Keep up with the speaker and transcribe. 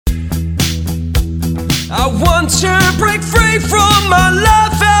I want to break free from my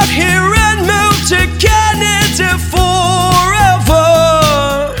life out here and move to Canada forever.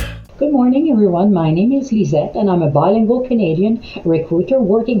 Good morning, everyone. My name is Lisette, and I'm a bilingual Canadian recruiter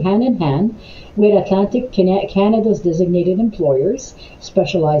working hand in hand with Atlantic Canada's designated employers,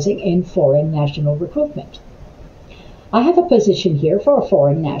 specializing in foreign national recruitment. I have a position here for a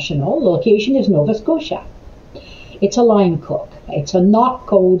foreign national. Location is Nova Scotia. It's a line cook. It's a NOC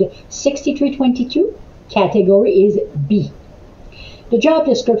code 6322. Category is B. The job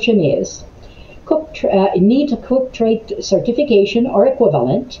description is needs a cook trade certification or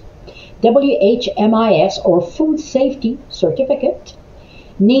equivalent, WHMIS or food safety certificate,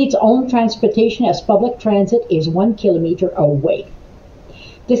 needs own transportation as public transit is 1 kilometer away.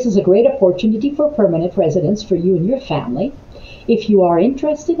 This is a great opportunity for permanent residence for you and your family. If you are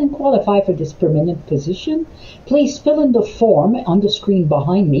interested and qualify for this permanent position, please fill in the form on the screen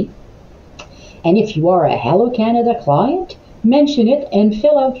behind me. And if you are a Hello Canada client, mention it and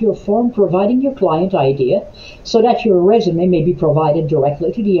fill out your form providing your client ID so that your resume may be provided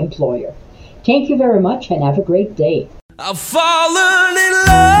directly to the employer. Thank you very much and have a great day. I've fallen in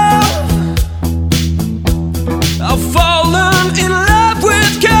love. I've fallen in love.